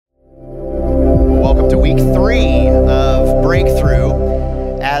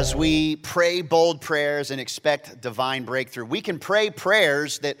as we pray bold prayers and expect divine breakthrough. We can pray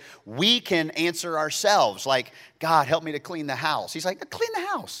prayers that we can answer ourselves, like, God, help me to clean the house. He's like, clean the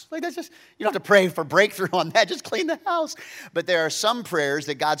house. Like, that's just, you don't have to pray for breakthrough on that, just clean the house. But there are some prayers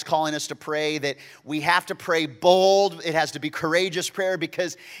that God's calling us to pray that we have to pray bold. It has to be courageous prayer,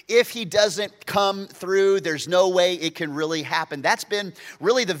 because if he doesn't come through, there's no way it can really happen. That's been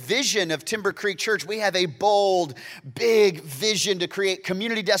really the vision of Timber Creek Church. We have a bold, big vision to create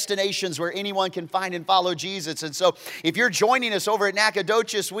community destinations where anyone can find and follow Jesus. And so if you're joining us over at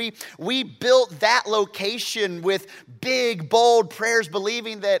Nacogdoches, we built that location with big, bold prayers,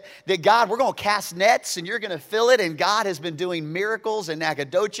 believing that God, we're going to cast nets and you're going to fill it. And God has been doing miracles in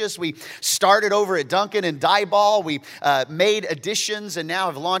Nacogdoches. We started over at Duncan and Diboll. We made additions and now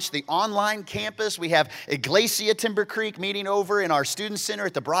have launched the online campus. We have Iglesia Timber Creek meeting over in our student center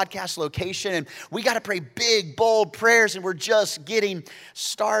at the broadcast location. And we got to pray big, bold prayers, and we're just getting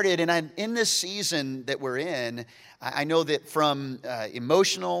started. And in this season that we're in, I know that from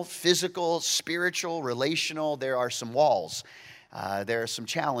emotional, physical, spiritual, relational, there are some walls. There are some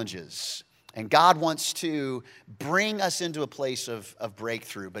challenges. And God wants to bring us into a place of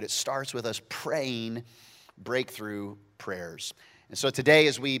breakthrough, but it starts with us praying breakthrough prayers. And so today,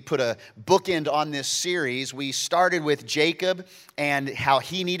 as we put a bookend on this series, we started with Jacob and how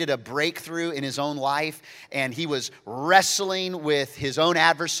he needed a breakthrough in his own life. And he was wrestling with his own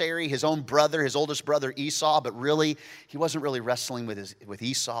adversary, his own brother, his oldest brother Esau. But really, he wasn't really wrestling with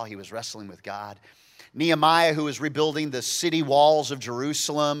Esau. He was wrestling with God. Nehemiah, who was rebuilding the city walls of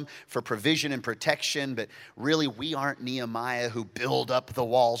Jerusalem for provision and protection. But really, we aren't Nehemiah who build up the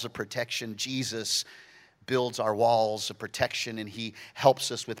walls of protection. Jesus builds our walls of protection, and he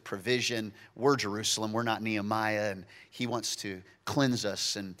helps us with provision. We're Jerusalem, we're not Nehemiah, and he wants to cleanse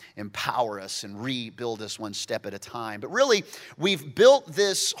us and empower us and rebuild us one step at a time. But really, we've built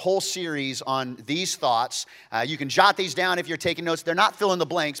this whole series on these thoughts. You can jot these down if you're taking notes. They're not fill in the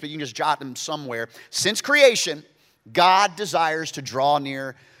blanks, but you can just jot them somewhere. Since creation, God desires to draw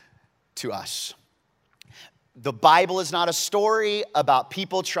near to us. The Bible is not a story about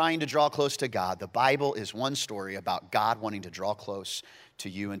people trying to draw close to God. The Bible is one story about God wanting to draw close to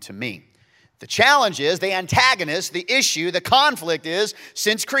you and to me. The challenge is, the antagonist, the issue, the conflict is,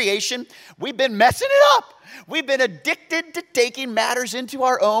 since creation, we've been messing it up. We've been addicted to taking matters into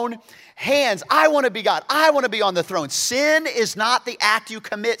our own hands. I want to be God. I want to be on the throne. Sin is not the act you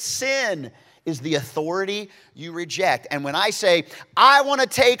commit. Sin is the authority you reject. And when I say, I want to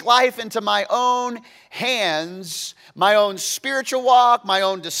take life into my own hands, my own spiritual walk, my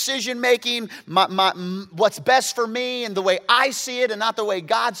own decision making, what's best for me and the way I see it and not the way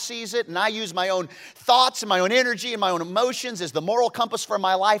God sees it, and I use my own thoughts and my own energy and my own emotions as the moral compass for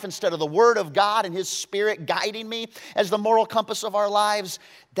my life instead of the Word of God and His Spirit guiding me as the moral compass of our lives,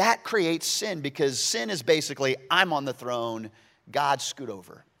 that creates sin, because sin is basically, I'm on the throne, God scoot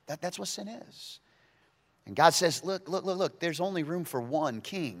over. That's what sin is. And God says, look, there's only room for one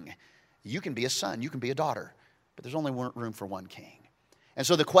king. You can be a son, you can be a daughter, but there's only room for one king. And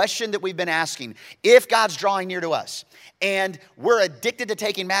so the question that we've been asking, if God's drawing near to us and we're addicted to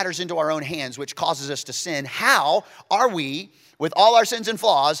taking matters into our own hands, which causes us to sin, how are we, with all our sins and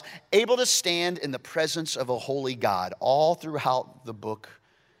flaws, able to stand in the presence of a holy God all throughout the book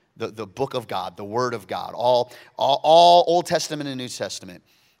of God, the Word of God, all Old Testament and New Testament?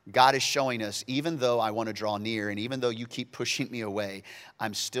 God is showing us, even though I want to draw near and even though you keep pushing me away,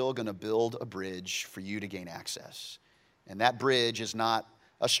 I'm still going to build a bridge for you to gain access. And that bridge is not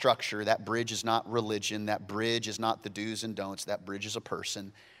a structure. That bridge is not religion. That bridge is not the do's and don'ts. That bridge is a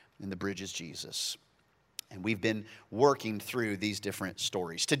person, and the bridge is Jesus. And we've been working through these different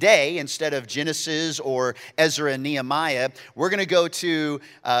stories. Today, instead of Genesis or Ezra and Nehemiah, we're going to go to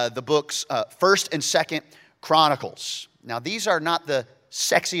the books 1st and 2nd Chronicles. Now, these are not the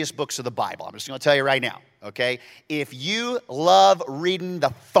sexiest books of the Bible. I'm just going to tell you right now, okay? If you love reading the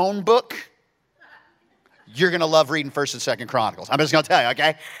phone book, you're going to love reading 1st and 2nd Chronicles. I'm just going to tell you,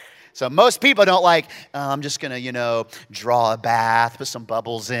 okay? So most people don't like, I'm just going to, draw a bath, put some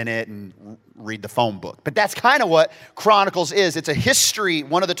bubbles in it, and read the phone book. But that's kind of what Chronicles is. It's a history,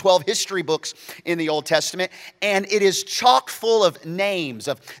 one of the 12 history books in the Old Testament, and it is chock full of names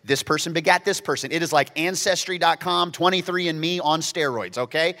of this person begat this person. It is like Ancestry.com, 23andMe on steroids,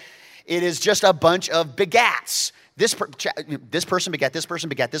 okay? It is just a bunch of begats. This person begat this person,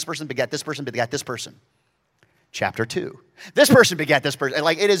 begat this person, begat this person, begat this person. Chapter 2. This person begat this person.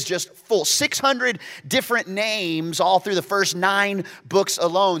 Like, it is just full. 600 different names all through the first 9 books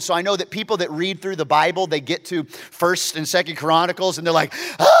alone. So I know that people that read through the Bible, they get to 1st and 2nd Chronicles and they're like,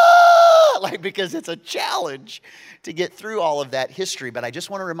 like, because it's a challenge to get through all of that history. But I just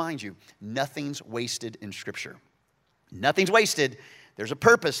want to remind you, nothing's wasted in Scripture. Nothing's wasted. There's a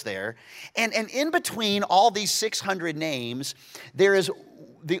purpose there. And in between all these 600 names,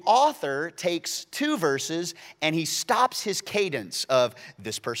 the author takes 2 verses and he stops his cadence of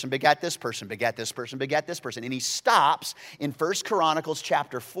this person begat this person, begat this person, begat this person. And he stops in 1 Chronicles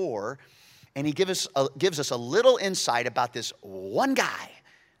chapter 4, and he gives us a little insight about this one guy.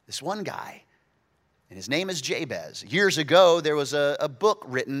 And his name is Jabez. Years ago, there was a book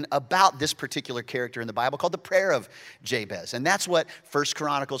written about this particular character in the Bible called the Prayer of Jabez. And that's what 1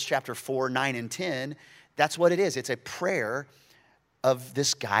 Chronicles chapter 4, 9, and 10, that's what it is. It's a prayer of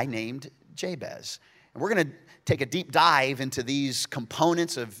this guy named Jabez. And we're going to take a deep dive into these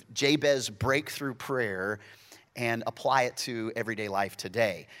components of Jabez's breakthrough prayer and apply it to everyday life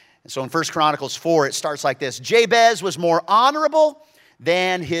today. And so in 1 Chronicles 4, it starts like this. Jabez was more honorable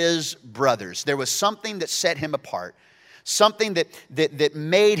than his brothers. There was something that set him apart, something that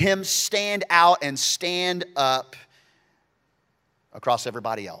made him stand out and stand up across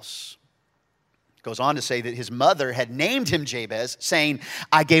everybody else. It goes on to say that his mother had named him Jabez, saying,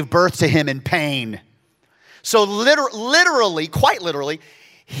 I gave birth to him in pain. So literally, quite literally,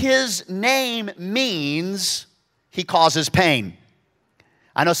 his name means he causes pain.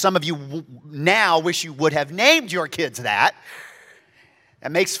 I know some of you now wish you would have named your kids that.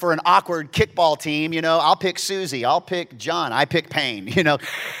 That makes for an awkward kickball team, you know. I'll pick Susie, I'll pick John, I pick Payne, you know.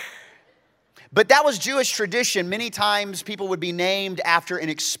 But that was Jewish tradition. Many times people would be named after an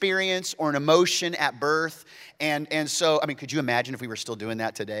experience or an emotion at birth. And so, I mean, could you imagine if we were still doing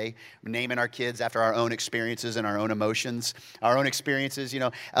that today? Naming our kids after our own experiences and our own emotions, our own experiences, you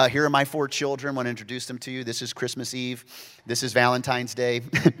know. Here are my 4 children. I want to introduce them to you. This is Christmas Eve. This is Valentine's Day.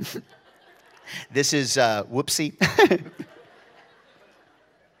 This is Whoopsie.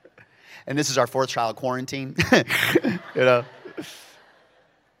 And this is our 4th child quarantine, you know.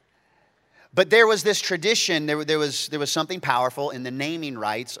 But there was this tradition, there was something powerful in the naming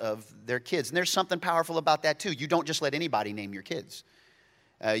rights of their kids. And there's something powerful about that too. You don't just let anybody name your kids.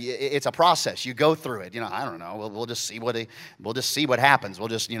 It's a process. You go through it. You know, I don't know. We'll just see what happens. We'll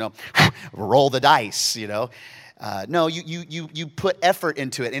just, you know, roll the dice, you know. No, you put effort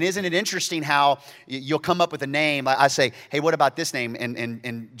into it. And isn't it interesting how you'll come up with a name? I say, hey, what about this name?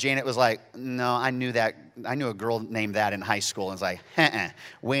 And Janet was like, no, I knew a girl named that in high school. And it's like,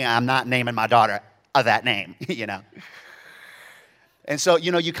 I'm not naming my daughter that name, you know. And so,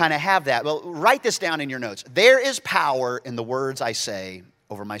 you know, you kind of have that. Well, write this down in your notes. There is power in the words I say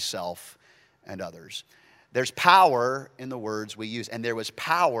over myself and others. There's power in the words we use, and there was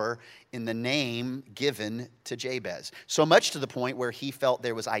power in the name given to Jabez. So much to the point where he felt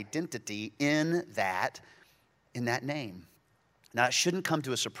there was identity in that name. Now, it shouldn't come as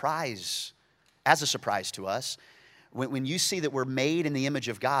a surprise to us. When you see that we're made in the image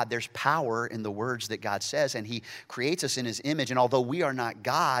of God, there's power in the words that God says, and He creates us in His image. And although we are not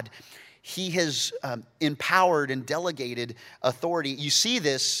God, He has empowered and delegated authority. You see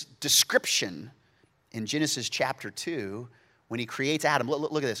this description in Genesis chapter 2, when He creates Adam.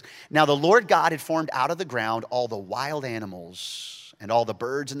 Look at this. Now the Lord God had formed out of the ground all the wild animals and all the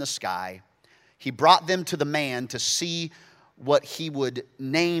birds in the sky. He brought them to the man to see what he would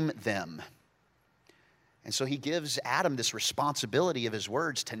name them. And so He gives Adam this responsibility of his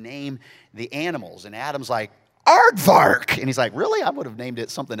words to name the animals. And Adam's like, aardvark. And he's like, really? I would have named it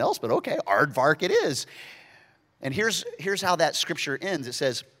something else, but okay, aardvark it is. And here's how that scripture ends. It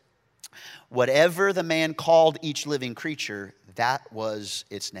says, whatever the man called each living creature, that was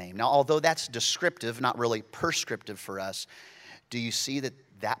its name. Now, although that's descriptive, not really prescriptive for us, do you see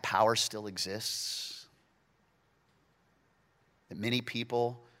that power still exists? That many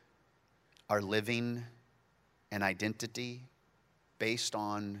people are living an identity based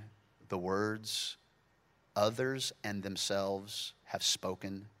on the words others and themselves have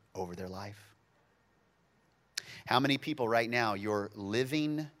spoken over their life? How many people right now, you're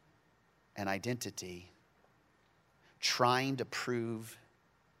living an identity trying to prove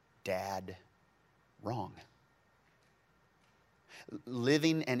dad wrong?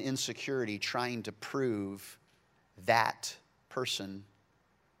 Living an insecurity trying to prove that person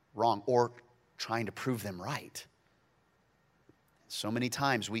wrong or trying to prove them right. So many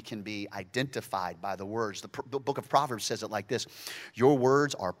times we can be identified by the words. The book of Proverbs says it like this: your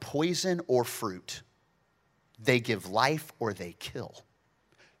words are poison or fruit. They give life or they kill.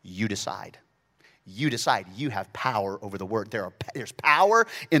 You decide. You decide. You have power over the word. There's power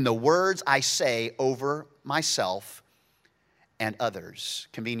in the words I say over myself and others.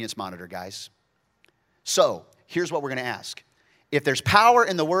 Convenience monitor, guys. So here's what we're going to ask. If there's power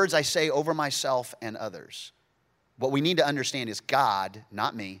in the words I say over myself and others, what we need to understand is God,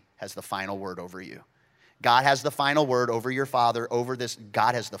 not me, has the final word over you. God has the final word over your father, over this.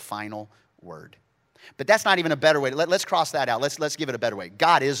 God has the final word. But that's not even a better way. Let's cross that out. Let's give it a better way.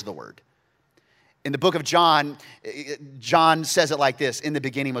 God is the word. In the book of John, John says it like this. In the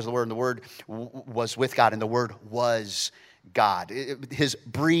beginning was the Word, and the Word was with God, and the Word was God. His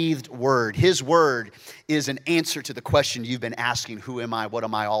breathed word. His word is an answer to the question you've been asking, who am I? What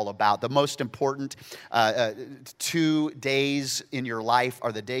am I all about? The most important 2 days in your life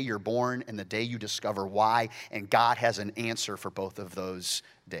are the day you're born and the day you discover why, and God has an answer for both of those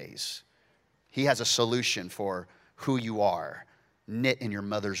days. He has a solution for who you are. Knit in your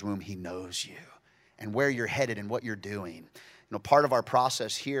mother's womb, He knows you and where you're headed and what you're doing. You know, part of our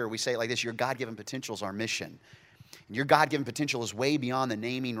process here, we say it like this: your God-given potential is our mission. And your God-given potential is way beyond the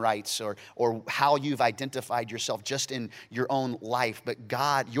naming rights or how you've identified yourself just in your own life. But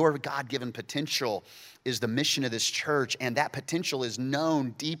God, your God-given potential is the mission of this church, and that potential is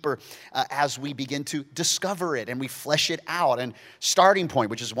known deeper as we begin to discover it and we flesh it out. And Starting Point,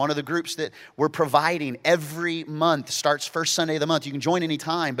 which is one of the groups that we're providing every month, starts first Sunday of the month. You can join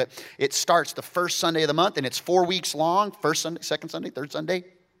anytime, but it starts the first Sunday of the month, and it's 4 weeks long. First Sunday, second Sunday, third Sunday,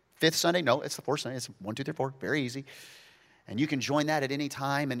 fifth Sunday. No, it's the fourth Sunday. It's 1, 2, 3, 4. Very easy. And you can join that at any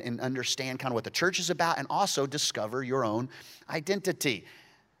time and understand kind of what the church is about and also discover your own identity.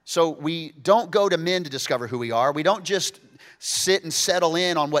 So we don't go to men to discover who we are. We don't just sit and settle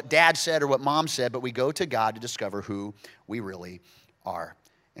in on what dad said or what mom said, but we go to God to discover who we really are.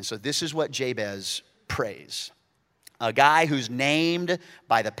 And so this is what Jabez prays. A guy who's named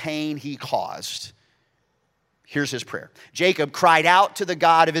by the pain he caused. Here's his prayer. Jacob cried out to the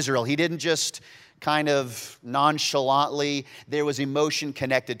God of Israel. He didn't just kind of nonchalantly, there was emotion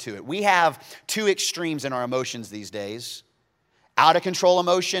connected to it. We have two extremes in our emotions these days. Out of control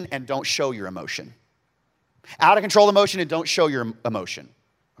emotion and don't show your emotion. Out of control emotion and don't show your emotion.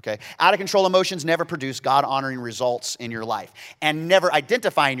 Okay? Out of control emotions never produce God-honoring results in your life. And never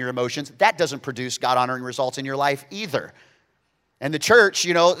identifying your emotions, that doesn't produce God-honoring results in your life either. And the church,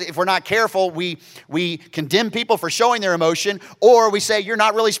 you know, if we're not careful, we condemn people for showing their emotion, or we say you're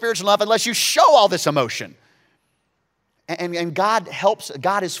not really spiritual enough unless you show all this emotion. And God helps,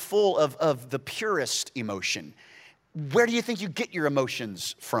 God is full of the purest emotion. Where do you think you get your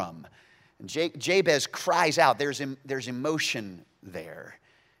emotions from? And Jabez cries out. There's emotion there.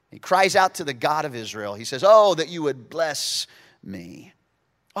 He cries out to the God of Israel. He says, oh, that you would bless me.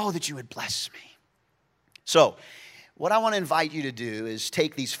 Oh, that you would bless me. So, what I want to invite you to do is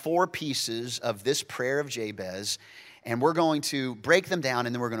take these 4 pieces of this prayer of Jabez, and we're going to break them down,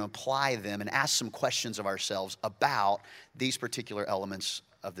 and then we're going to apply them and ask some questions of ourselves about these particular elements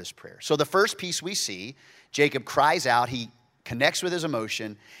of this prayer. So the first piece we see, Jacob cries out, he connects with his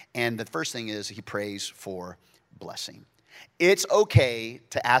emotion, and the first thing is he prays for blessing. It's okay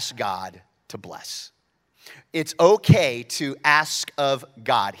to ask God to bless. It's okay to ask of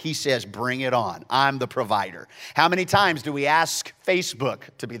God. He says, bring it on. I'm the provider. How many times do we ask Facebook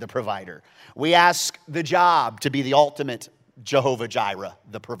to be the provider? We ask the job to be the ultimate Jehovah Jireh,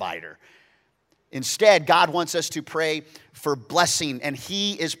 the provider. Instead, God wants us to pray for blessing, and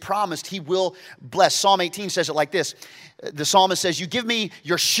He is promised He will bless. Psalm 18 says it like this. The psalmist says, you give me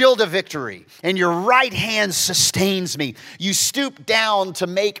your shield of victory, and your right hand sustains me. You stoop down to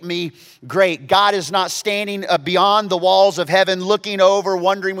make me great. God is not standing beyond the walls of heaven, looking over,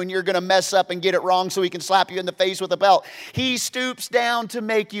 wondering when you're going to mess up and get it wrong so He can slap you in the face with a belt. He stoops down to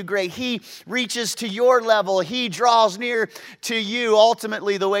make you great. He reaches to your level. He draws near to you.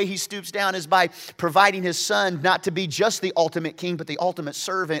 Ultimately, the way He stoops down is by providing His Son not to be just the ultimate king, but the ultimate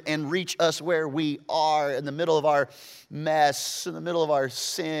servant, and reach us where we are in the middle of our mess, in the middle of our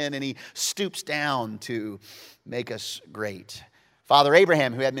sin, and He stoops down to make us great. Father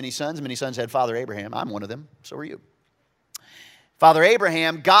Abraham, who had many sons had Father Abraham. I'm one of them, so are you. Father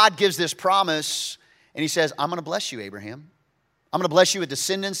Abraham, God gives this promise, and He says, I'm going to bless you, Abraham. I'm going to bless you with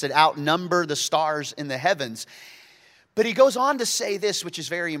descendants that outnumber the stars in the heavens. But He goes on to say this, which is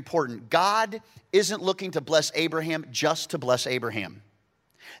very important. God isn't looking to bless Abraham just to bless Abraham.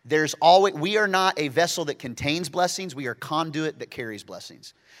 We are not a vessel that contains blessings. We are a conduit that carries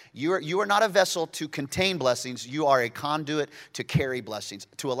blessings. You are not a vessel to contain blessings. You are a conduit to carry blessings,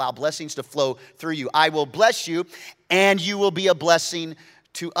 to allow blessings to flow through you. I will bless you, and you will be a blessing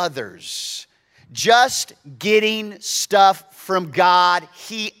to others. Just getting stuff from God,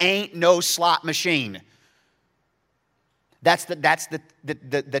 He ain't no slot machine. That's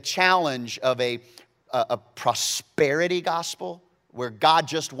the challenge of a prosperity gospel, where God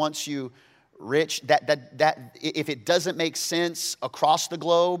just wants you rich, that if it doesn't make sense across the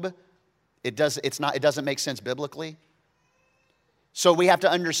globe, it doesn't make sense biblically. So we have to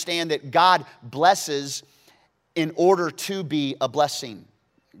understand that God blesses in order to be a blessing.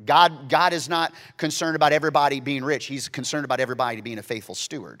 God is not concerned about everybody being rich. He's concerned about everybody being a faithful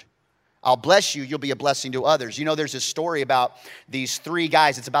steward. I'll bless you, you'll be a blessing to others. You know, there's this story about these three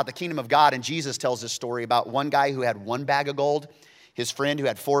guys. It's about the kingdom of God, and Jesus tells this story about one guy who had 1 bag of gold, his friend who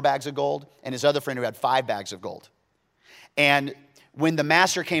had 4 bags of gold, and his other friend who had 5 bags of gold. And when the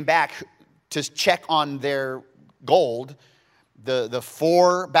master came back to check on their gold, the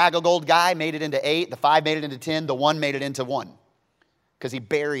 4 bag of gold guy made it into 8, the 5 made it into 10, the 1 made it into 1, because he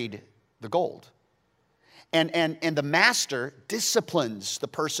buried the gold. And the master disciplines the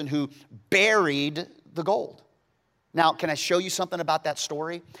person who buried the gold. Now, can I show you something about that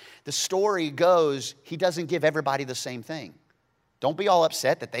story? The story goes, he doesn't give everybody the same thing. Don't be all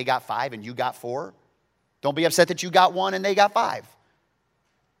upset that they got 5 and you got 4. Don't be upset that you got 1 and they got 5.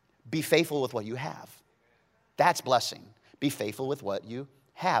 Be faithful with what you have. That's blessing. Be faithful with what you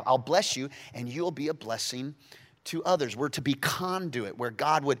have. I'll bless you and you'll be a blessing to others. We're to be conduit where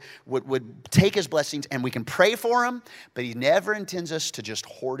God would take his blessings and we can pray for them, but he never intends us to just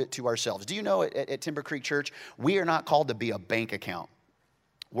hoard it to ourselves. Do you know at Timber Creek Church, we are not called to be a bank account.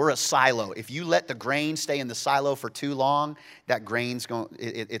 We're a silo. If you let the grain stay in the silo for too long, that grain's going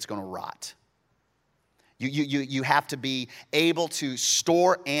to rot. You have to be able to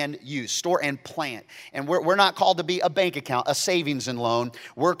store and use, store and plant. And we're not called to be a bank account, a savings and loan.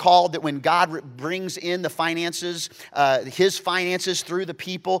 We're called that when God brings in the finances, his finances through the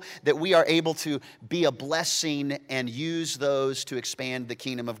people, that we are able to be a blessing and use those to expand the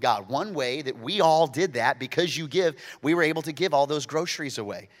kingdom of God. One way that we all did that, because you give, we were able to give all those groceries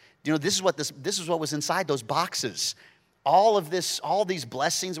away. You know, this is what was inside those boxes. All these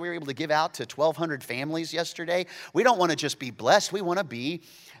blessings we were able to give out to 1,200 families yesterday. We don't want to just be blessed. We want to be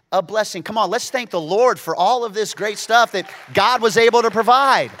a blessing. Come on, let's thank the Lord for all of this great stuff that God was able to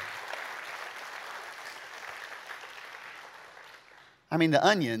provide. I mean, the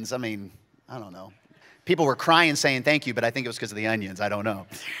onions, I don't know. People were crying saying thank you, but I think it was because of the onions. I don't know.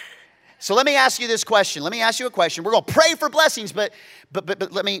 So let me ask you this question. Let me ask you a question. We're going to pray for blessings, but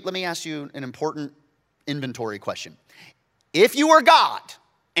let me ask you an important inventory question. If you were God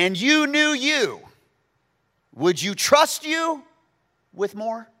and you knew you, would you trust you with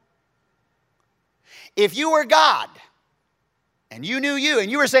more? If you were God and you knew you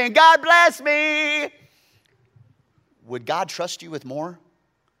and you were saying, God bless me, would God trust you with more?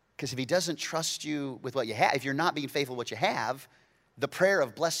 Because if he doesn't trust you with what you have, if you're not being faithful with what you have, the prayer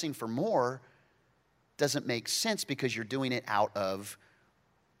of blessing for more doesn't make sense because you're doing it out of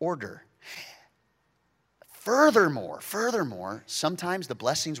order. Furthermore, sometimes the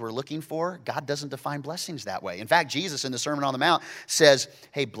blessings we're looking for, God doesn't define blessings that way. In fact, Jesus in the Sermon on the Mount says,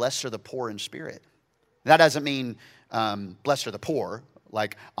 hey, blessed are the poor in spirit. That doesn't mean blessed are the poor,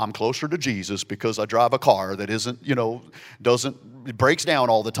 like I'm closer to Jesus because I drive a car that isn't, it breaks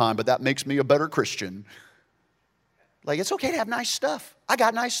down all the time, but that makes me a better Christian. Like, it's okay to have nice stuff. I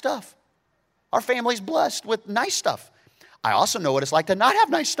got nice stuff. Our family's blessed with nice stuff. I also know what it's like to not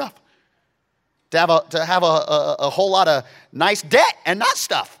have nice stuff. To have a whole lot of nice debt and not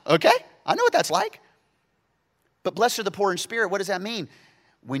stuff, okay? I know what that's like. But blessed are the poor in spirit, what does that mean?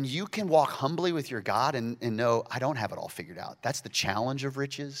 When you can walk humbly with your God and know, I don't have it all figured out. That's the challenge of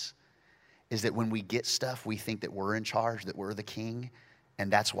riches, is that when we get stuff, we think that we're in charge, that we're the king.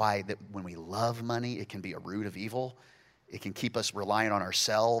 And that's why that when we love money, it can be a root of evil. It can keep us relying on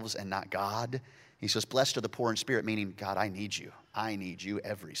ourselves and not God. He says, blessed are the poor in spirit, meaning, God, I need you. I need you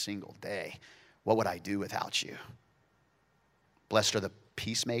every single day. What would I do without you? Blessed are the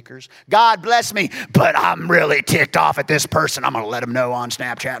peacemakers. God bless me, but I'm really ticked off at this person. I'm going to let them know on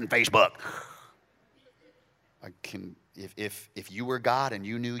Snapchat and Facebook. If you were God and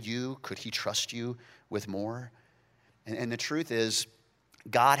you knew you, could he trust you with more? And the truth is,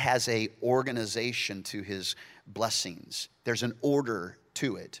 God has an organization to his blessings. There's an order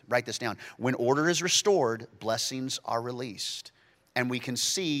to it. Write this down. When order is restored, blessings are released. And we can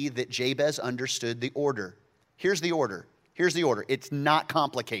see that Jabez understood the order. Here's the order. It's not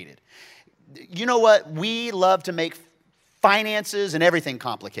complicated. You know what? We love to make finances and everything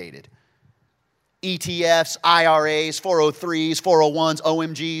complicated. ETFs, IRAs, 403s, 401s,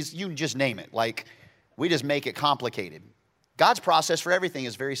 OMGs, you just name it. Like, we just make it complicated. God's process for everything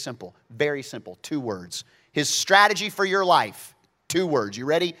is very simple. Very simple. 2 words. His strategy for your life. 2 words. You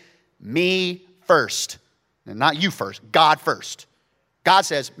ready? Me first. And not you first. God first. God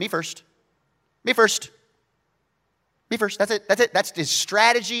says, me first. Me first. Me first. That's it. That's it. That's his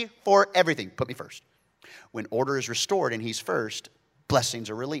strategy for everything. Put me first. When order is restored and he's first, blessings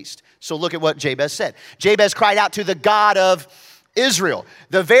are released. So look at what Jabez said. Jabez cried out to the God of Israel.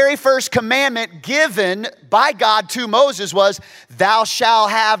 The very first commandment given by God to Moses was, thou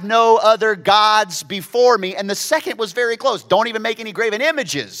shalt have no other gods before me. And the second was very close. Don't even make any graven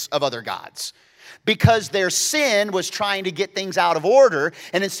images of other gods. Because their sin was trying to get things out of order.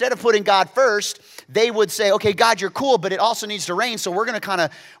 And instead of putting God first, they would say, okay, God, you're cool, but it also needs to rain. So we're going to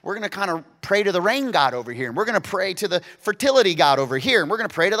kind of pray to the rain God over here. And we're going to pray to the fertility God over here. And we're going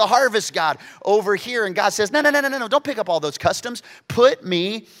to pray to the harvest God over here. And God says, no, don't pick up all those customs. Put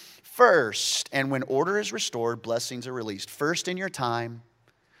me first. And when order is restored, blessings are released. First in your time,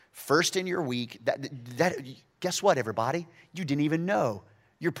 first in your week. Guess what, everybody? You didn't even know.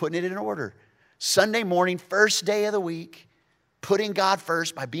 You're putting it in order. Sunday morning, first day of the week, putting God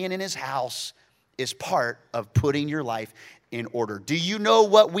first by being in his house is part of putting your life in order. Do you know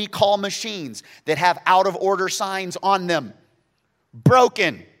what we call machines that have out of order signs on them?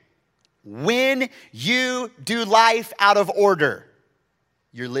 Broken. When you do life out of order,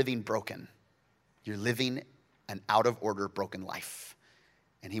 you're living broken. You're living an out of order, broken life.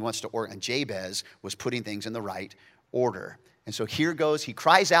 And he wants to order, and Jabez was putting things in the right order. And so here goes, he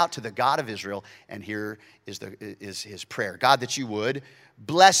cries out to the God of Israel, and here is his prayer. God, that you would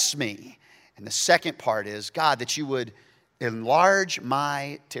bless me. And the second part is, God, that you would enlarge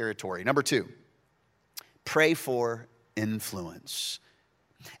my territory. Number 2, pray for influence.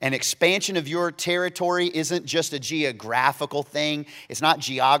 An expansion of your territory isn't just a geographical thing. It's not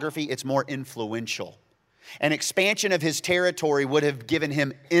geography, it's more influential. An expansion of his territory would have given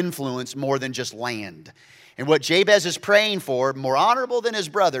him influence more than just land. And what Jabez is praying for, more honorable than his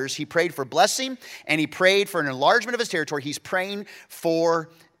brothers, he prayed for blessing and he prayed for an enlargement of his territory. He's praying for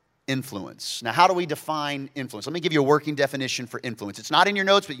influence. Now, how do we define influence? Let me give you a working definition for influence. It's not in your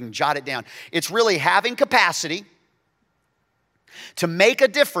notes, but you can jot it down. It's really having capacity to make a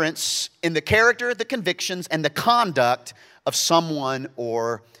difference in the character, the convictions, and the conduct of someone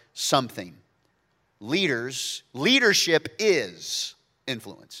or something. Leadership is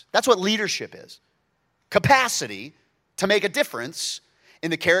influence. That's what leadership is. Capacity to make a difference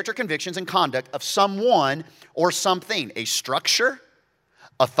in the character, convictions, and conduct of someone or something. A structure,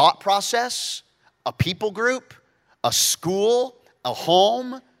 a thought process, a people group, a school, a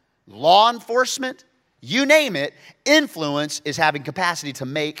home, law enforcement, you name it. Influence is having capacity to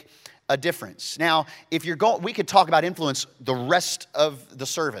make a difference. Now, if you're going, we could talk about influence the rest of the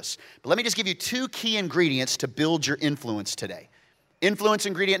service, but let me just give you 2 key ingredients to build your influence today. Influence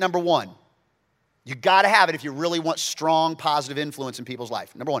ingredient number 1. You got to have it if you really want strong, positive influence in people's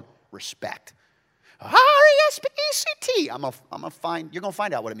life. Number 1, respect. R-E-S-P-E-C-T. You're going to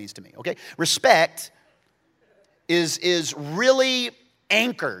find out what it means to me, okay? Respect is really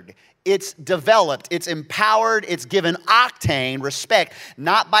anchored. It's developed. It's empowered. It's given octane, respect,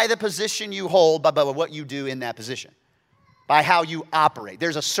 not by the position you hold, but by what you do in that position, by how you operate.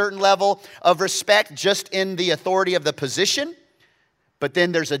 There's a certain level of respect just in the authority of the position. But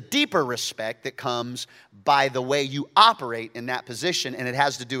then there's a deeper respect that comes by the way you operate in that position, and it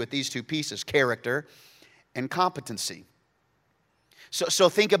has to do with these 2 pieces, character and competency. So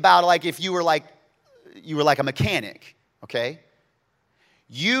think about like if you were like a mechanic, okay?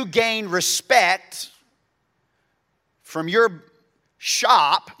 You gain respect from your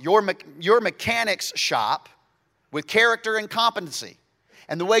shop, your mechanic's shop, with character and competency.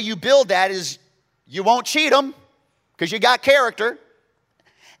 And the way you build that is you won't cheat them because you got character.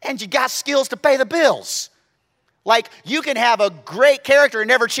 And you got skills to pay the bills. Like, you can have a great character and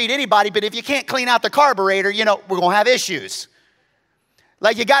never cheat anybody, but if you can't clean out the carburetor, we're going to have issues.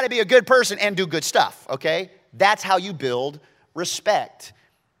 Like, you got to be a good person and do good stuff, okay? That's how you build respect.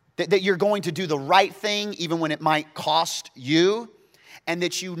 That you're going to do the right thing even when it might cost you, and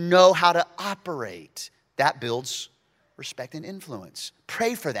that you know how to operate. That builds respect and influence.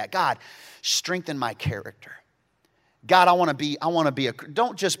 Pray for that. God, strengthen my character. God, I want to be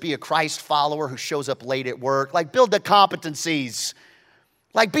don't just be a Christ follower who shows up late at work. Like, build the competencies.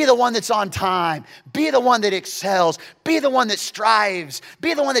 Like, be the one that's on time. Be the one that excels. Be the one that strives.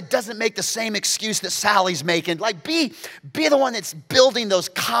 Be the one that doesn't make the same excuse that Sally's making. Like, be the one that's building those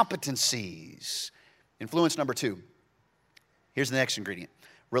competencies. Influence number 2. Here's the next ingredient.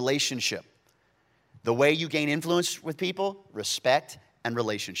 Relationship. The way you gain influence with people, respect and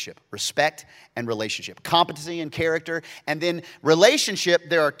relationship. Respect and relationship. Competency and character. And then relationship,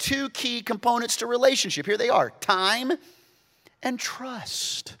 there are 2 key components to relationship. Here they are. Time and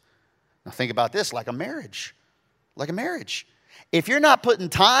trust. Now think about this like a marriage. Like a marriage. If you're not putting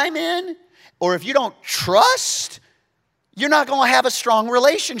time in, or if you don't trust you're not going to have a strong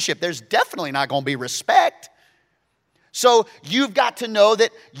relationship. There's definitely not going to be respect. So you've got to know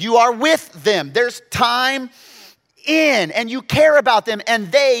that you are with them. There's time in, and you care about them,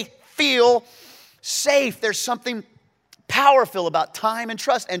 and they feel safe. There's something powerful about time and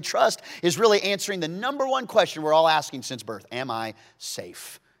trust is really answering the number one question we're all asking since birth. Am I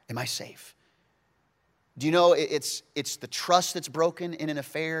safe? Am I safe? Do you know it's the trust that's broken in an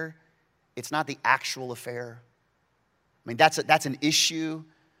affair? It's not the actual affair. I mean, that's an issue,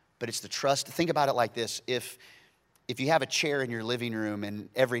 but it's the trust. Think about it like this. If you have a chair in your living room and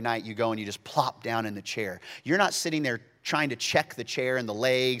every night you go and you just plop down in the chair, you're not sitting there trying to check the chair and the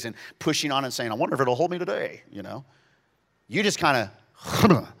legs and pushing on and saying, I wonder if it'll hold me today, you know? You just kind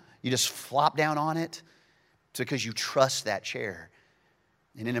of, you just flop down on it because you trust that chair.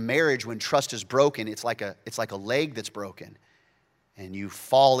 And in a marriage, when trust is broken, it's like a leg that's broken. And you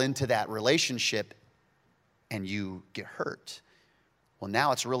fall into that relationship and you get hurt. Well,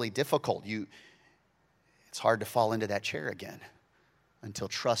 now it's really difficult. It's hard to fall into that chair again until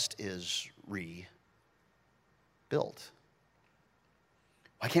trust is rebuilt.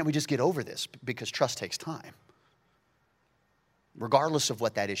 Why can't we just get over this? Because trust takes time. Regardless of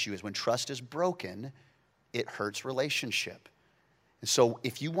what that issue is, when trust is broken, it hurts relationship. And so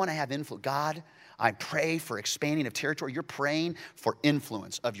if you want to have influence, God, I pray for expanding of territory. You're praying for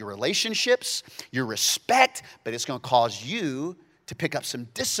influence of your relationships, your respect, but it's going to cause you to pick up some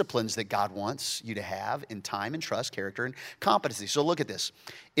disciplines that God wants you to have in time and trust, character, and competency. So look at this.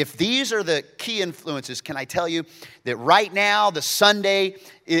 If these are the key influences, can I tell you that right now, this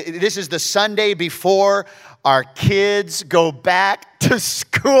is the Sunday before our kids go back to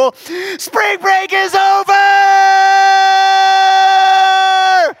school. Spring break is over!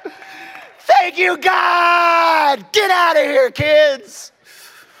 Thank you, God! Get out of here, kids!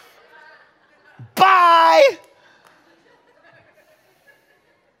 Bye!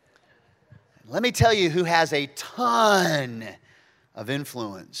 Let me tell you who has a ton of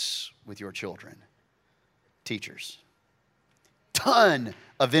influence with your children. Teachers. Ton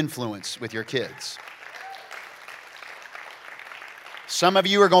of influence with your kids. Some of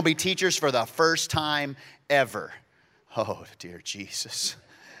you are going to be teachers for the first time ever. Oh, dear Jesus.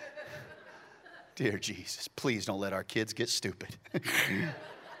 Dear Jesus, please don't let our kids get stupid.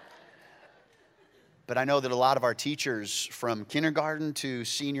 But I know that a lot of our teachers from kindergarten to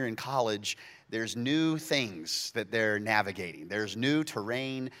senior in college, there's new things that they're navigating. There's new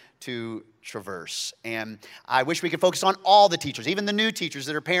terrain to traverse. And I wish we could focus on all the teachers, even the new teachers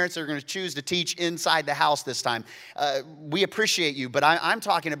that are parents that are going to choose to teach inside the house this time. We appreciate you, but I'm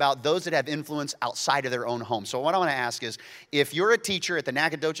talking about those that have influence outside of their own home. So what I want to ask is, if you're a teacher at the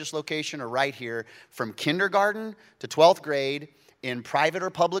Nacogdoches location or right here, from kindergarten to 12th grade in private or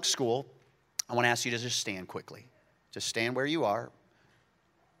public school, I want to ask you to just stand quickly. Just stand where you are.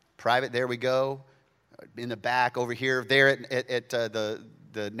 Private, there we go. In the back, over here, there at the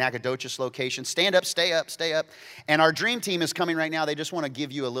Nacogdoches location. Stand up, stay up, stay up. And our dream team is coming right now. They just want to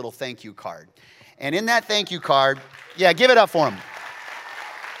give you a little thank you card. And in that thank you card, yeah, give it up for them.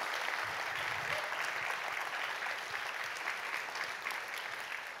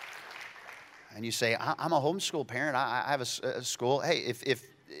 And you say, I'm a homeschool parent. I have a school. Hey, if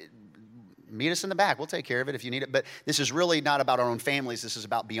meet us in the back. We'll take care of it if you need it. But this is really not about our own families. This is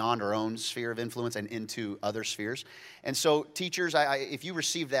about beyond our own sphere of influence and into other spheres. And so, teachers, if you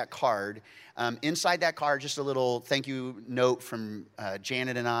received that card, inside that card, just a little thank you note from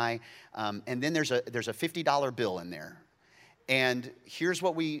Janet and I. And then there's a $50 bill in there. And here's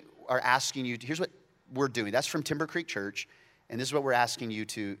what we are asking you. Here's what we're doing. That's from Timber Creek Church. And this is what we're asking you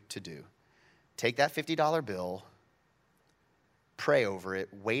to do. Take that $50 bill, pray over it,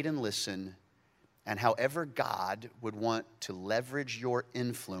 wait and listen, and however God would want to leverage your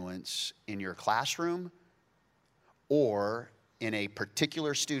influence in your classroom or in a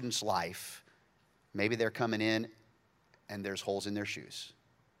particular student's life, maybe they're coming in and there's holes in their shoes.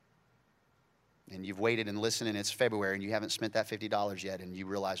 And you've waited and listened and it's February and you haven't spent that $50 yet and you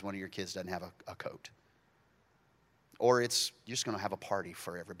realize one of your kids doesn't have a coat. Or you're just going to have a party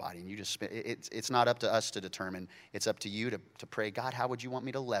for everybody, and you just it's not up to us to determine. It's up to you to pray, God, how would you want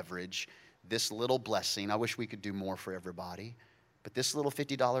me to leverage this little blessing? I wish we could do more for everybody, but this little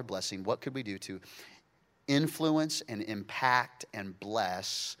 $50 blessing, what could we do to influence and impact and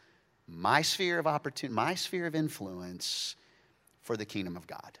bless my sphere of opportunity, my sphere of influence for the kingdom of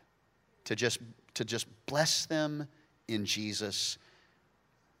God? To just bless them in Jesus'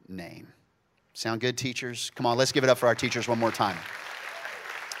 name. Sound good, teachers? Come on, let's give it up for our teachers one more time.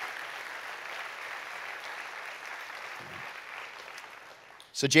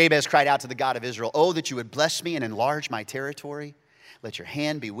 So Jabez cried out to the God of Israel, "Oh, that you would bless me and enlarge my territory. Let your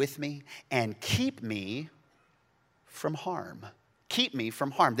hand be with me and keep me from harm." Keep me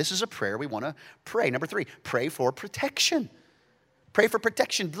from harm. This is a prayer we want to pray. Number 3, pray for protection. Pray for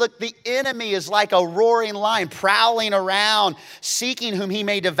protection. Look, the enemy is like a roaring lion prowling around, seeking whom he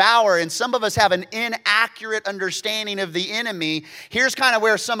may devour. And some of us have an inaccurate understanding of the enemy. Here's kind of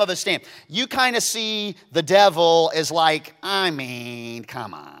where some of us stand. You kind of see the devil as like,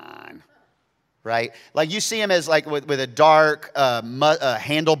 come on, right? Like you see him as like with a dark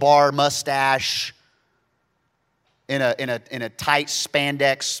handlebar mustache in a tight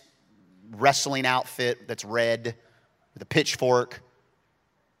spandex wrestling outfit that's red, with a pitchfork,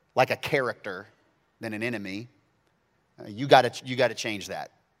 like a character than an enemy. You got to change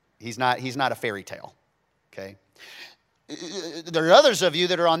that. He's not a fairy tale. Okay. There are others of you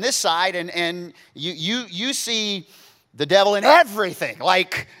that are on this side, and you see the devil in everything,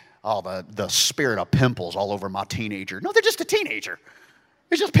 like the spirit of pimples all over my teenager. No, they're just a teenager.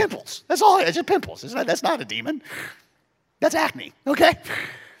 It's just pimples. That's all. It's just pimples. That's not a demon. That's acne. Okay.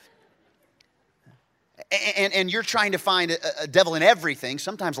 And you're trying to find a devil in everything.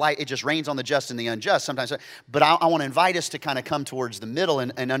 Sometimes it just rains on the just and the unjust. Sometimes, but I want to invite us to kind of come towards the middle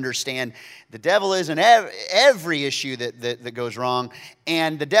and understand the devil isn't every issue that goes wrong.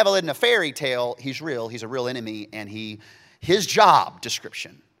 And the devil isn't a fairy tale. He's real. He's a real enemy. And his job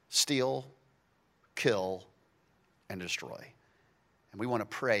description, steal, kill, and destroy. And we want to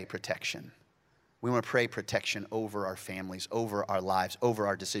pray protection. We want to pray protection over our families, over our lives, over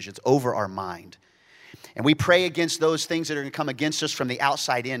our decisions, over our mind. And we pray against those things that are going to come against us from the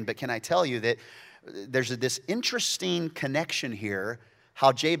outside in. But can I tell you that there's this interesting connection here,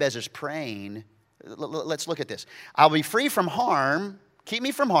 how Jabez is praying. Let's look at this. I'll be free from harm, keep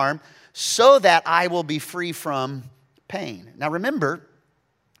me from harm, so that I will be free from pain. Now remember,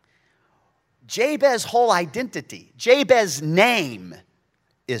 Jabez's whole identity, Jabez's name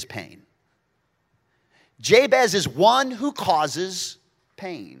is pain. Jabez is one who causes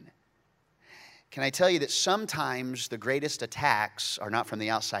pain. Can I tell you that sometimes the greatest attacks are not from the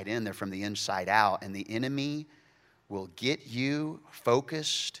outside in, they're from the inside out. And the enemy will get you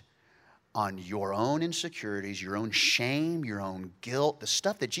focused on your own insecurities, your own shame, your own guilt, the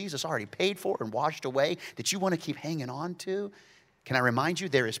stuff that Jesus already paid for and washed away that you want to keep hanging on to. Can I remind you,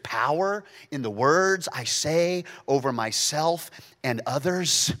 there is power in the words I say over myself and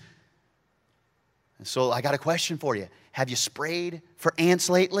others. And so I got a question for you. Have you sprayed for ants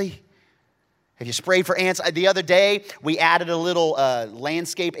lately? Have you sprayed for ants? The other day, we added a little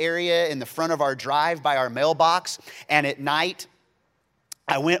landscape area in the front of our drive by our mailbox. And at night,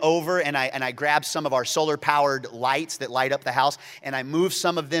 I went over and I grabbed some of our solar-powered lights that light up the house, and I moved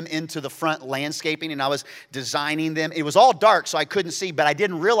some of them into the front landscaping, and I was designing them. It was all dark, so I couldn't see, but I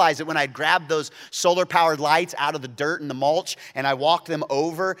didn't realize that when I grabbed those solar-powered lights out of the dirt and the mulch, and I walked them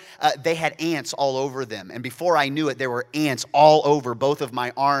over, they had ants all over them. And before I knew it, there were ants all over both of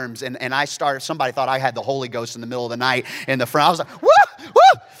my arms, and somebody thought I had the Holy Ghost in the middle of the night in the front. I was like, woo,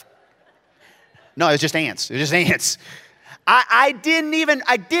 woo! No, it was just ants. It was just ants. I didn't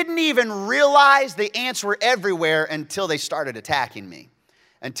even realize the ants were everywhere until they started attacking me,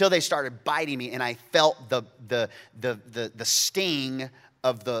 until they started biting me, and I felt the sting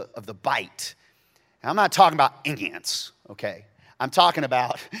of the bite. Now, I'm not talking about ants, okay? I'm talking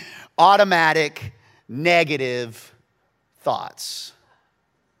about automatic negative thoughts.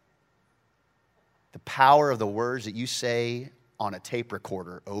 The power of the words that you say on a tape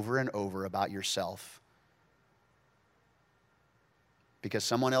recorder over and over about yourself. Because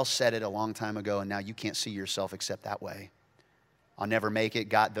someone else said it a long time ago, and now you can't see yourself except that way. I'll never make it.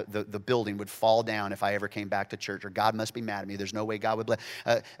 God, the building would fall down if I ever came back to church, or God must be mad at me. There's no way God would bless.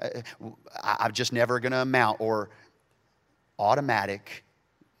 I'm just never going to amount. Or automatic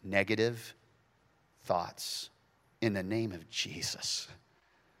negative thoughts in the name of Jesus.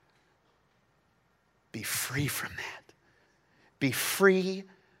 Be free from that. Be free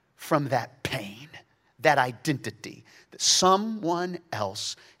from that pain, that identity that someone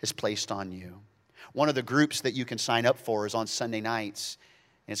else has placed on you. One of the groups that you can sign up for is on Sunday nights,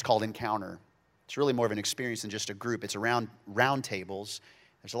 and it's called Encounter. It's really more of an experience than just a group. It's around round tables.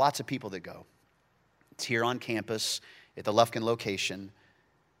 There's lots of people that go. It's here on campus at the Lufkin location.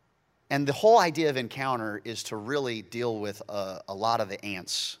 And the whole idea of Encounter is to really deal with a lot of the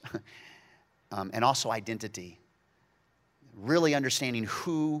ants and also identity. Really understanding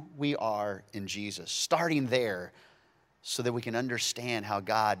who we are in Jesus. Starting there so that we can understand how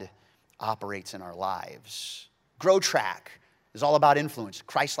God operates in our lives. Grow Track is all about influence,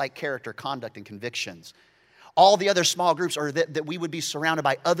 Christ-like character, conduct, and convictions. All the other small groups are that we would be surrounded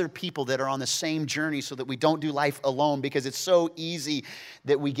by other people that are on the same journey so that we don't do life alone, because it's so easy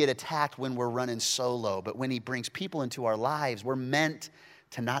that we get attacked when we're running solo. But when he brings people into our lives, we're meant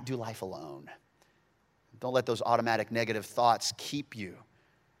to not do life alone. Don't let those automatic negative thoughts keep you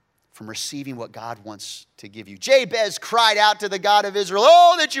from receiving what God wants to give you. Jabez cried out to the God of Israel,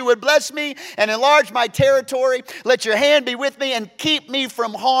 "Oh, that you would bless me and enlarge my territory. Let your hand be with me and keep me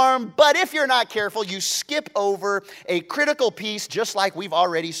from harm." But if you're not careful, you skip over a critical piece, just like we've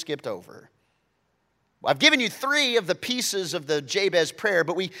already skipped over. I've given you 3 of the pieces of the Jabez prayer,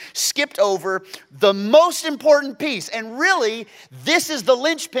 but we skipped over the most important piece. And really, this is the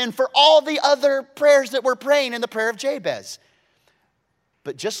linchpin for all the other prayers that we're praying in the prayer of Jabez.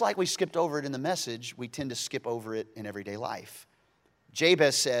 But just like we skipped over it in the message, we tend to skip over it in everyday life.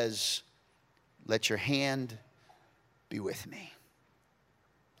 Jabez says, "Let your hand be with me."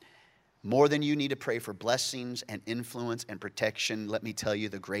 More than you need to pray for blessings and influence and protection, let me tell you,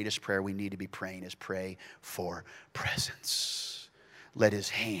 the greatest prayer we need to be praying is pray for presence. Let his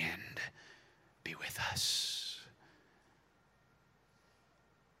hand be with us.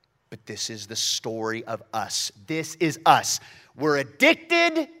 But this is the story of us. This is us. We're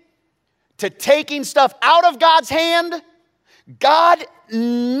addicted to taking stuff out of God's hand. God,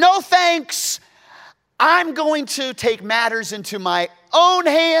 no thanks. I'm going to take matters into my own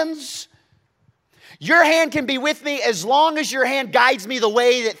hands. Your hand can be with me as long as your hand guides me the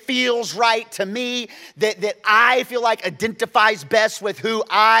way that feels right to me, that I feel like identifies best with who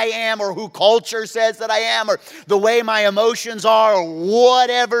I am or who culture says that I am, or the way my emotions are, or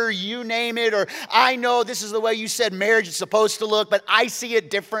whatever, you name it. Or I know this is the way you said marriage is supposed to look, but I see it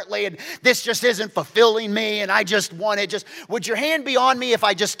differently, and this just isn't fulfilling me, and I just want it. Would your hand be on me if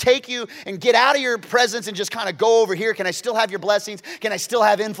I just take you and get out of your presence and just kind of go over here? Can I still have your blessings? Can I still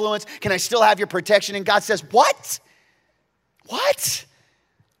have influence? Can I still have your protection? And God says, what? What?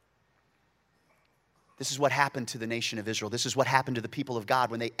 This is what happened to the nation of Israel. This is what happened to the people of God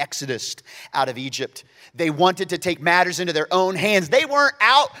when they exodused out of Egypt. They wanted to take matters into their own hands. They weren't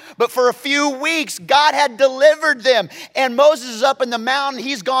out, but for a few weeks, God had delivered them. And Moses is up in the mountain.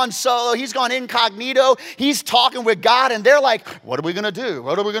 He's gone solo. He's gone incognito. He's talking with God, and they're like, what are we going to do?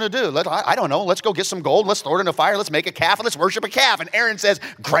 What are we going to do? I don't know. Let's go get some gold. Let's throw it in a fire. Let's make a calf, and let's worship a calf. And Aaron says,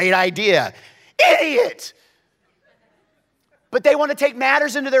 great idea. Idiot! But they want to take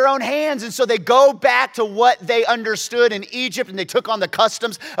matters into their own hands, and so they go back to what they understood in Egypt, and they took on the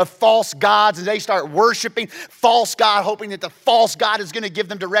customs of false gods, and they start worshiping false God, hoping that the false God is going to give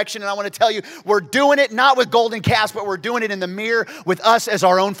them direction. And I want to tell you, we're doing it not with golden calves, but we're doing it in the mirror with us as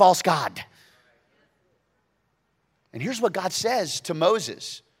our own false God. And here's what God says to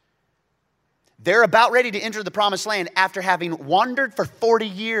Moses. They're about ready to enter the promised land after having wandered for 40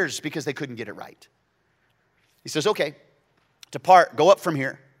 years because they couldn't get it right. He says, okay, depart, go up from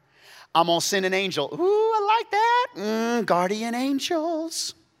here. I'm going to send an angel. Ooh, I like that. Guardian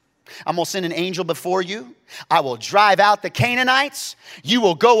angels. I'm going to send an angel before you. I will drive out the Canaanites. You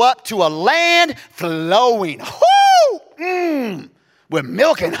will go up to a land flowing with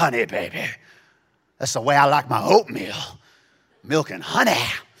milk and honey, baby. That's the way I like my oatmeal. Milk and honey.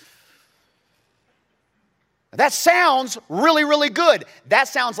 That sounds really, really good. That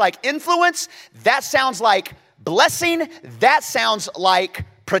sounds like influence. That sounds like blessing. That sounds like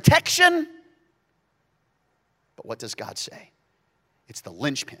protection. But what does God say? It's the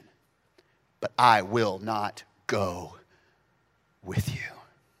linchpin. But I will not go with you.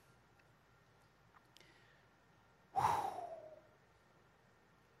 Whew.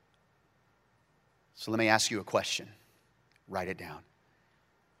 So let me ask you a question. Write it down.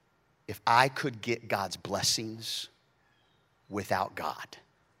 If I could get God's blessings without God,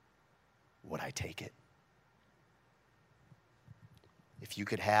 would I take it? If you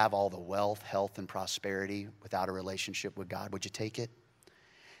could have all the wealth, health, and prosperity without a relationship with God, would you take it?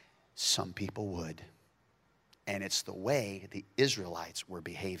 Some people would. And it's the way the Israelites were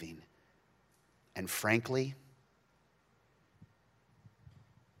behaving. And frankly,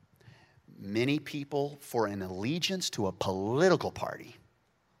 many people, for an allegiance to a political party,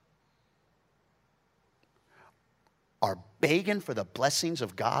 are begging for the blessings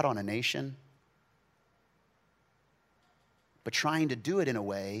of God on a nation, but trying to do it in a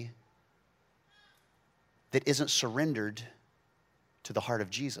way that isn't surrendered to the heart of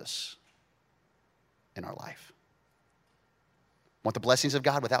Jesus in our life. Want the blessings of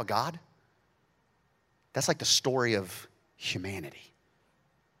God without God? That's like the story of humanity.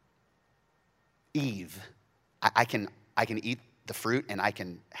 Eve, I can eat the fruit and I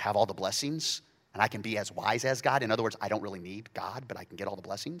can have all the blessings, and I can be as wise as God. In other words, I don't really need God, but I can get all the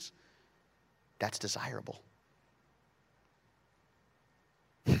blessings. That's desirable.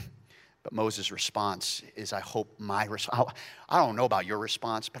 But Moses' response is, I hope my response. I don't know about your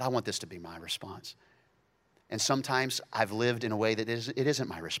response, but I want this to be my response. And sometimes I've lived in a way that it isn't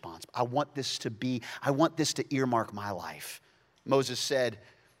my response. I want this to earmark my life. Moses said,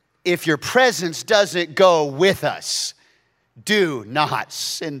 if your presence doesn't go with us, do not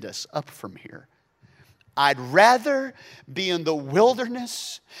send us up from here. I'd rather be in the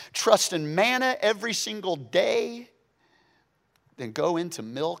wilderness, trusting manna every single day, than go into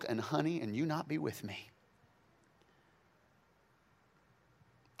milk and honey and you not be with me.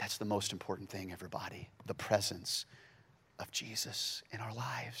 That's the most important thing, everybody. The presence of Jesus in our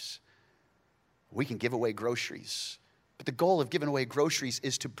lives. We can give away groceries, but the goal of giving away groceries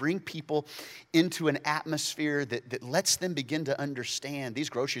is to bring people into an atmosphere that lets them begin to understand these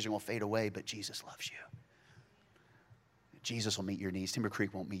groceries are going to fade away, but Jesus loves you. Jesus will meet your needs. Timber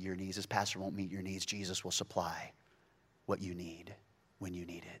Creek won't meet your needs. This pastor won't meet your needs. Jesus will supply what you need when you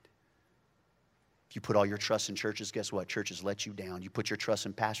need it. If you put all your trust in churches, guess what? Churches let you down. You put your trust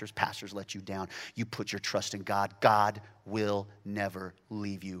in pastors, pastors let you down. You put your trust in God. God will never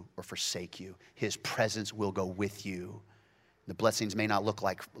leave you or forsake you. His presence will go with you. The blessings may not look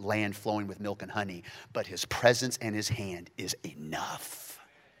like land flowing with milk and honey, but his presence and his hand is enough.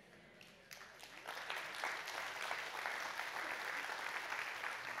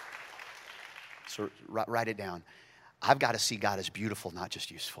 So write it down. I've got to see God as beautiful, not just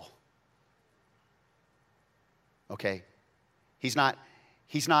useful. Okay? He's not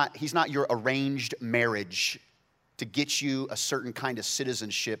your arranged marriage to get you a certain kind of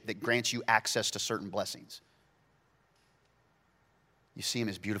citizenship that grants you access to certain blessings. You see him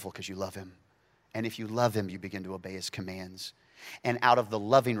as beautiful because you love him. And if you love him, you begin to obey his commands. And out of the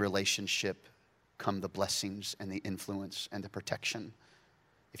loving relationship come the blessings and the influence and the protection.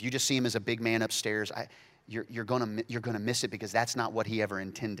 If you just see him as a big man upstairs, you're gonna miss it because that's not what he ever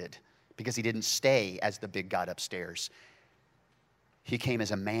intended. Because he didn't stay as the big God upstairs. He came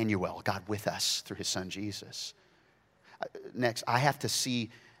as Emmanuel, God with us through his son Jesus. Next, I have to see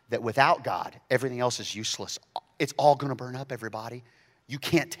that without God, everything else is useless. It's all gonna burn up, everybody. You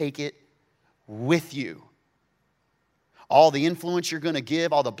can't take it with you. All the influence you're gonna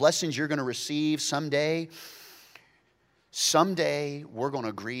give, all the blessings you're gonna receive someday we're going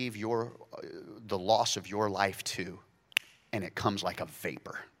to grieve the loss of your life too, and it comes like a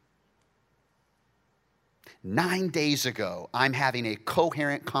vapor. 9 days ago, I'm having a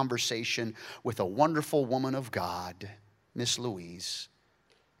coherent conversation with a wonderful woman of God, Miss Louise,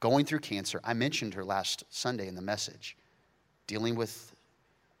 going through cancer. I mentioned her last Sunday in the message, dealing with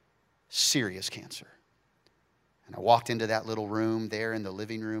serious cancer. And I walked into that little room there in the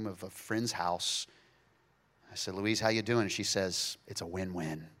living room of a friend's house. I said, Louise, how you doing? And she says, it's a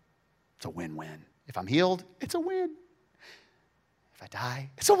win-win. It's a win-win. If I'm healed, it's a win. If I die,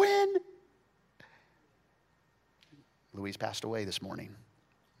 it's a win. Louise passed away this morning,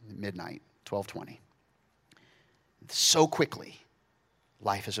 midnight, 12:20. So quickly,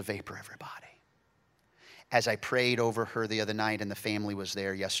 life is a vapor, everybody. As I prayed over her the other night and the family was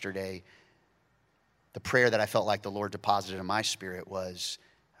there yesterday, the prayer that I felt like the Lord deposited in my spirit was,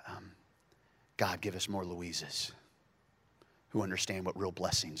 God, give us more Louises who understand what real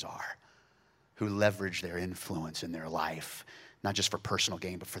blessings are, who leverage their influence in their life, not just for personal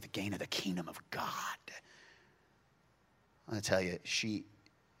gain, but for the gain of the kingdom of God. I'm going to tell you,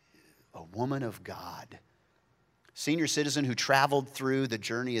 a woman of God, senior citizen who traveled through the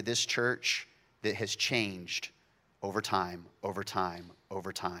journey of this church that has changed over time.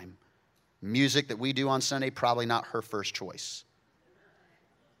 Music that we do on Sunday, probably not her first choice.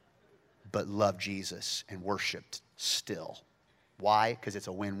 But loved Jesus and worshiped still. Why? Because it's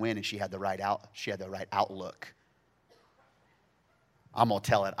a win-win, and she had the right outlook. I'm gonna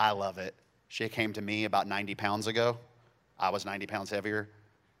tell it. I love it. She came to me about 90 pounds ago. I was 90 pounds heavier.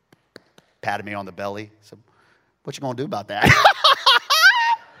 Patted me on the belly. Said, "What you gonna do about that?"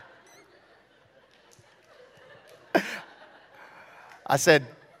 I said,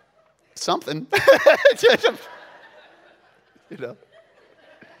 "Something." You know.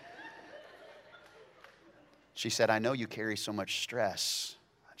 She said, I know you carry so much stress.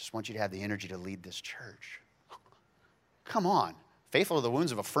 I just want you to have the energy to lead this church. Come on. Faithful to the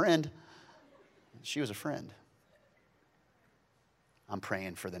wounds of a friend. She was a friend. I'm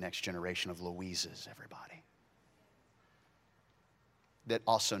praying for the next generation of Louises, everybody. That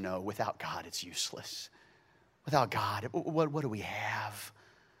also know without God it's useless. Without God, what do we have?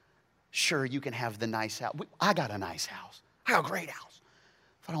 Sure, you can have the nice house. I got a nice house. I got a great house.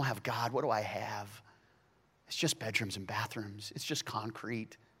 If I don't have God, what do I have? It's just bedrooms and bathrooms. It's just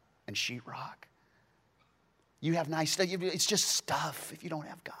concrete and sheetrock. You have nice stuff. It's just stuff if you don't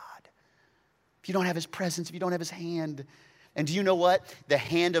have God. if you don't have his presence, if you don't have his hand. And do you know what? The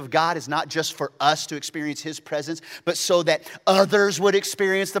hand of God is not just for us to experience his presence, but so that others would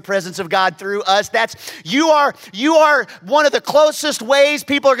experience the presence of God through us. You are one of the closest ways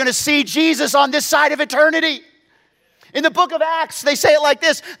people are going to see Jesus on this side of eternity. In the book of Acts, they say it like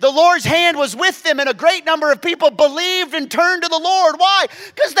this: the Lord's hand was with them, and a great number of people believed and turned to the Lord. Why?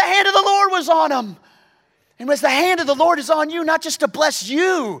 Because the hand of the Lord was on them. And as the hand of the Lord is on you, not just to bless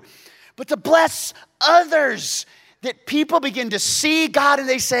you, but to bless others, that people begin to see God and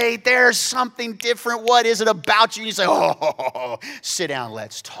they say, there's something different. What is it about you? And you say, oh, sit down,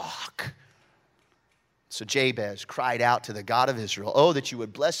 let's talk. So Jabez cried out to the God of Israel, oh, that you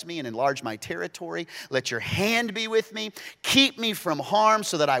would bless me and enlarge my territory. Let your hand be with me. Keep me from harm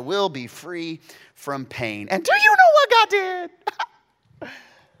so that I will be free from pain. And do you know what God did?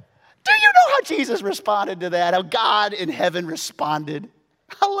 Do you know how Jesus responded to that? How God in heaven responded?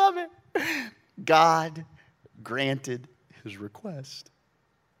 I love it. God granted his request.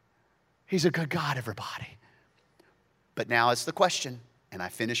 He's a good God, everybody. But now it's the question, and I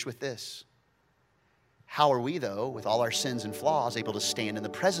finish with this. How are we, though, with all our sins and flaws, able to stand in the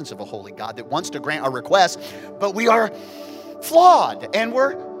presence of a holy God that wants to grant our request, but we are flawed and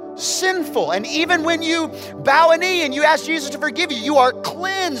we're sinful? And even when you bow a knee and you ask Jesus to forgive you, you are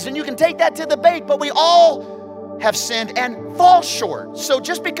cleansed, and you can take that to the bank, but we all have sinned and fall short. So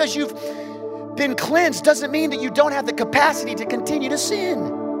just because you've been cleansed doesn't mean that you don't have the capacity to continue to sin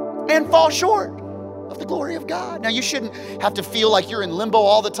and fall short of the glory of God. Now, you shouldn't have to feel like you're in limbo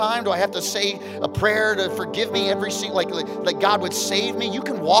all the time. Do I have to say a prayer to forgive me every single, like God would save me? You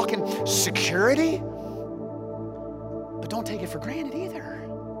can walk in security, but don't take it for granted either.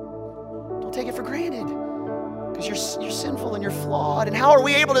 Don't take it for granted, because you're sinful and you're flawed. And how are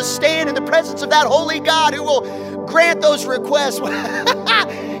we able to stand in the presence of that holy God who will grant those requests?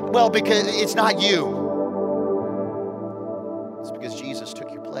 Well, because it's not you. It's because Jesus took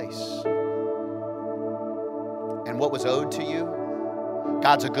your place. And what was owed to you?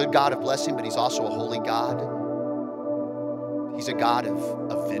 God's a good God of blessing, but he's also a holy God. He's a God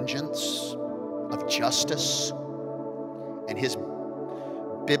of vengeance, of justice, and his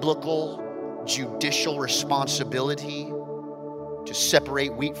biblical judicial responsibility to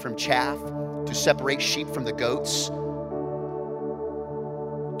separate wheat from chaff, to separate sheep from the goats,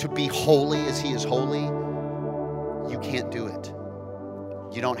 to be holy as he is holy. You can't do it.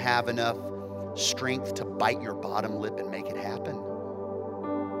 You don't have enough strength to bite your bottom lip and make it happen.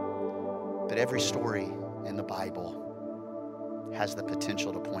 But every story in the Bible has the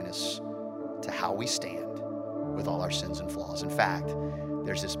potential to point us to how we stand with all our sins and flaws. In fact,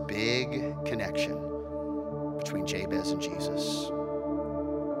 there's this big connection between Jabez and Jesus.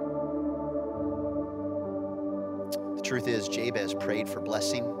 The truth is, Jabez prayed for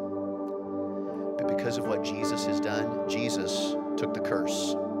blessing, but because of what Jesus has done, Jesus took the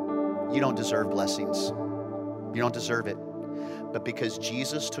curse. You don't deserve blessings. You don't deserve it. But because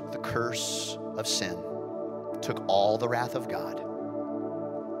Jesus took the curse of sin, took all the wrath of God,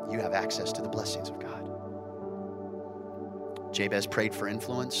 you have access to the blessings of God. Jabez prayed for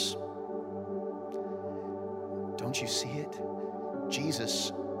influence. Don't you see it?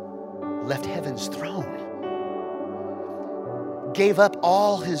 Jesus left heaven's throne, gave up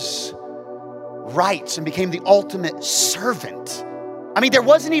all his rights, and became the ultimate servant. I mean, there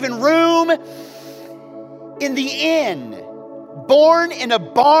wasn't even room in the inn. Born in a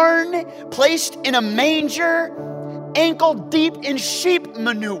barn, placed in a manger, ankle deep in sheep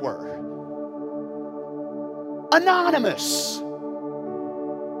manure. Anonymous.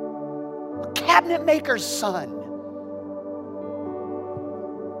 A cabinet maker's son.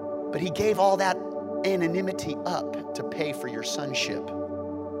 But he gave all that anonymity up to pay for your sonship,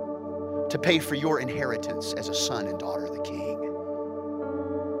 to pay for your inheritance as a son and daughter of the King.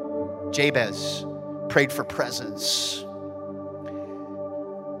 Jabez prayed for presence.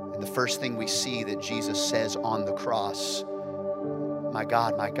 And the first thing we see that Jesus says on the cross, my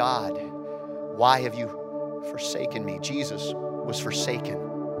God, why have you forsaken me? Jesus was forsaken.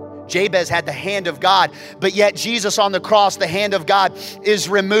 Jabez had the hand of God, but yet Jesus on the cross, the hand of God is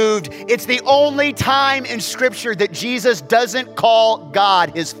removed. It's the only time in Scripture that Jesus doesn't call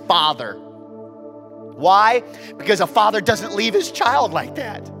God his Father. Why? Because a father doesn't leave his child like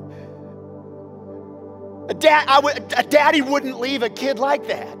that. A daddy wouldn't leave a kid like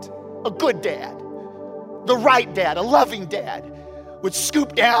that. A good dad, the right dad, a loving dad would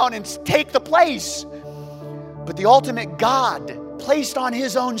scoop down and take the place. But the ultimate God placed on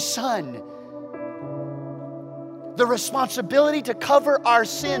his own son the responsibility to cover our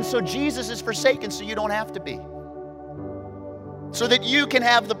sins, so Jesus is forsaken so you don't have to be. so that you can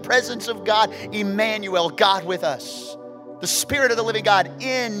have the presence of God, Emmanuel, God with us, the Spirit of the living God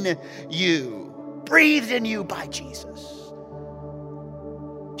in you, breathed in you by Jesus.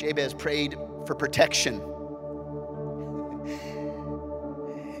 Jabez prayed for protection.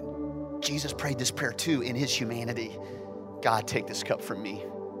 Jesus prayed this prayer too in his humanity. God, take this cup from me.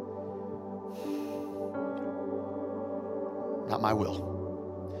 Not my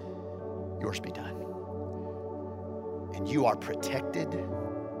will. Yours be done. And you are protected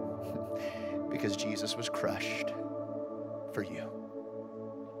because Jesus was crushed for you.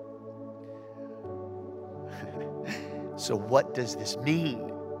 So what does this mean?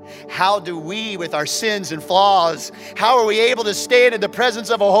 How do we, with our sins and flaws, how are we able to stand in the presence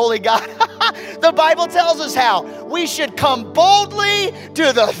of a holy God? The Bible tells us how. We should come boldly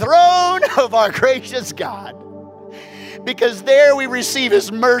to the throne of our gracious God. Because there we receive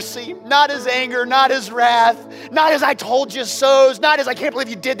his mercy, not his anger, not his wrath, not his I told you so's, not his I can't believe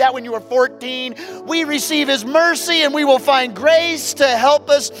you did that when you were 14. We receive his mercy and we will find grace to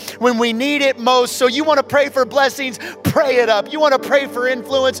help us when we need it most. So you want to pray for blessings, pray it up. You want to pray for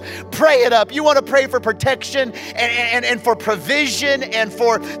influence, pray it up. You want to pray for protection and for provision and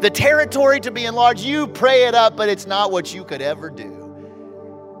for the territory to be enlarged, you pray it up, but it's not what you could ever do.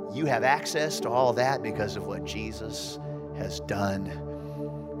 You have access to all that because of what Jesus has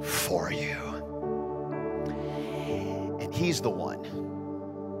done for you. And he's the one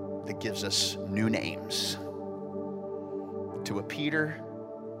that gives us new names. To a Peter,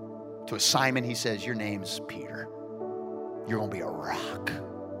 to a Simon, he says, your name's Peter. You're going to be a rock.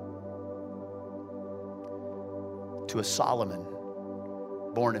 To a Solomon,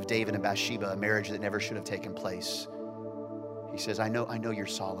 born of David and Bathsheba, a marriage that never should have taken place, he says, I know you're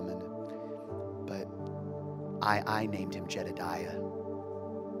Solomon, but I named him Jedediah,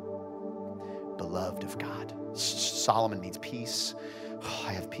 beloved of God. Solomon means peace. Oh,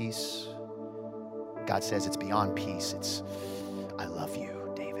 I have peace. God says it's beyond peace. It's, I love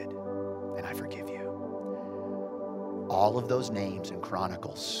you, David, and I forgive you. All of those names in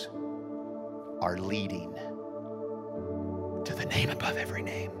Chronicles are leading to the name above every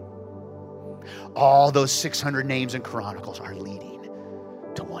name. All those 600 names in Chronicles are leading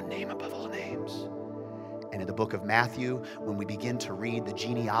to one name above all names. And in the book of Matthew, when we begin to read the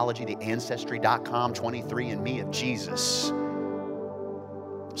genealogy, the Ancestry.com 23andMe of Jesus,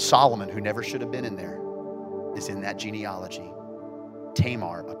 Solomon, who never should have been in there, is in that genealogy.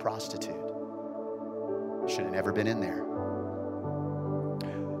 Tamar, a prostitute, should have never been in there.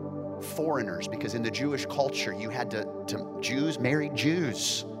 Foreigners, because in the Jewish culture, you had Jews married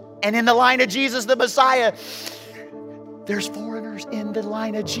Jews. And in the line of Jesus, the Messiah, there's foreigners in the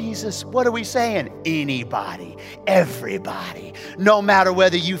line of Jesus. What are we saying? Anybody, everybody, no matter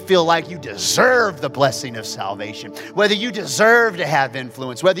whether you feel like you deserve the blessing of salvation, whether you deserve to have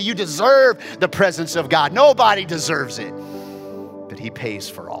influence, whether you deserve the presence of God, nobody deserves it, but he pays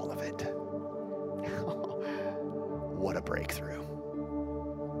for all of it. What a breakthrough.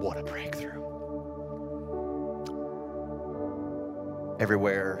 What a breakthrough.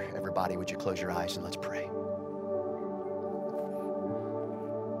 Everywhere, everybody, would you close your eyes and let's pray.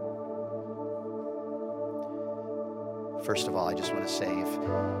 First of all, I just want to say,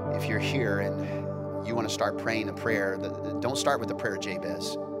 if you're here and you want to start praying a prayer, don't start with the prayer of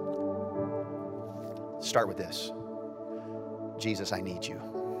Jabez. Start with this. Jesus, I need you.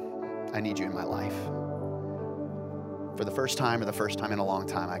 I need you in my life. For the first time in a long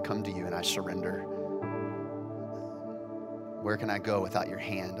time, I come to you and I surrender. Where can I go without your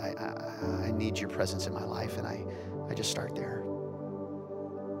hand? I need your presence in my life, and I just start there.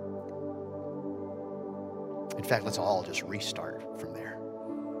 In fact, let's all just restart from there.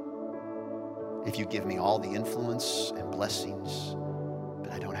 If you give me all the influence and blessings,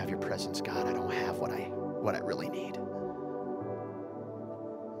 but I don't have your presence, God, I don't have what I really need.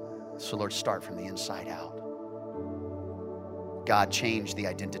 So Lord, start from the inside out. God, change the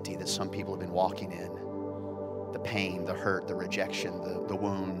identity that some people have been walking in. The pain, the hurt, the rejection, the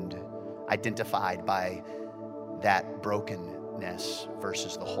wound, identified by that brokenness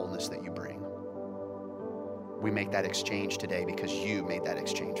versus the wholeness that you bring. We make that exchange today because you made that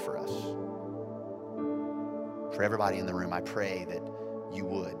exchange for us. For everybody in the room, I pray that you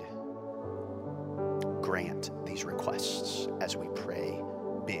would grant these requests as we pray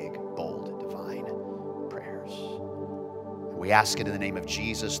big, bold, divine prayers. We ask it in the name of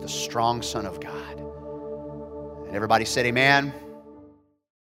Jesus, the strong Son of God. And everybody said amen.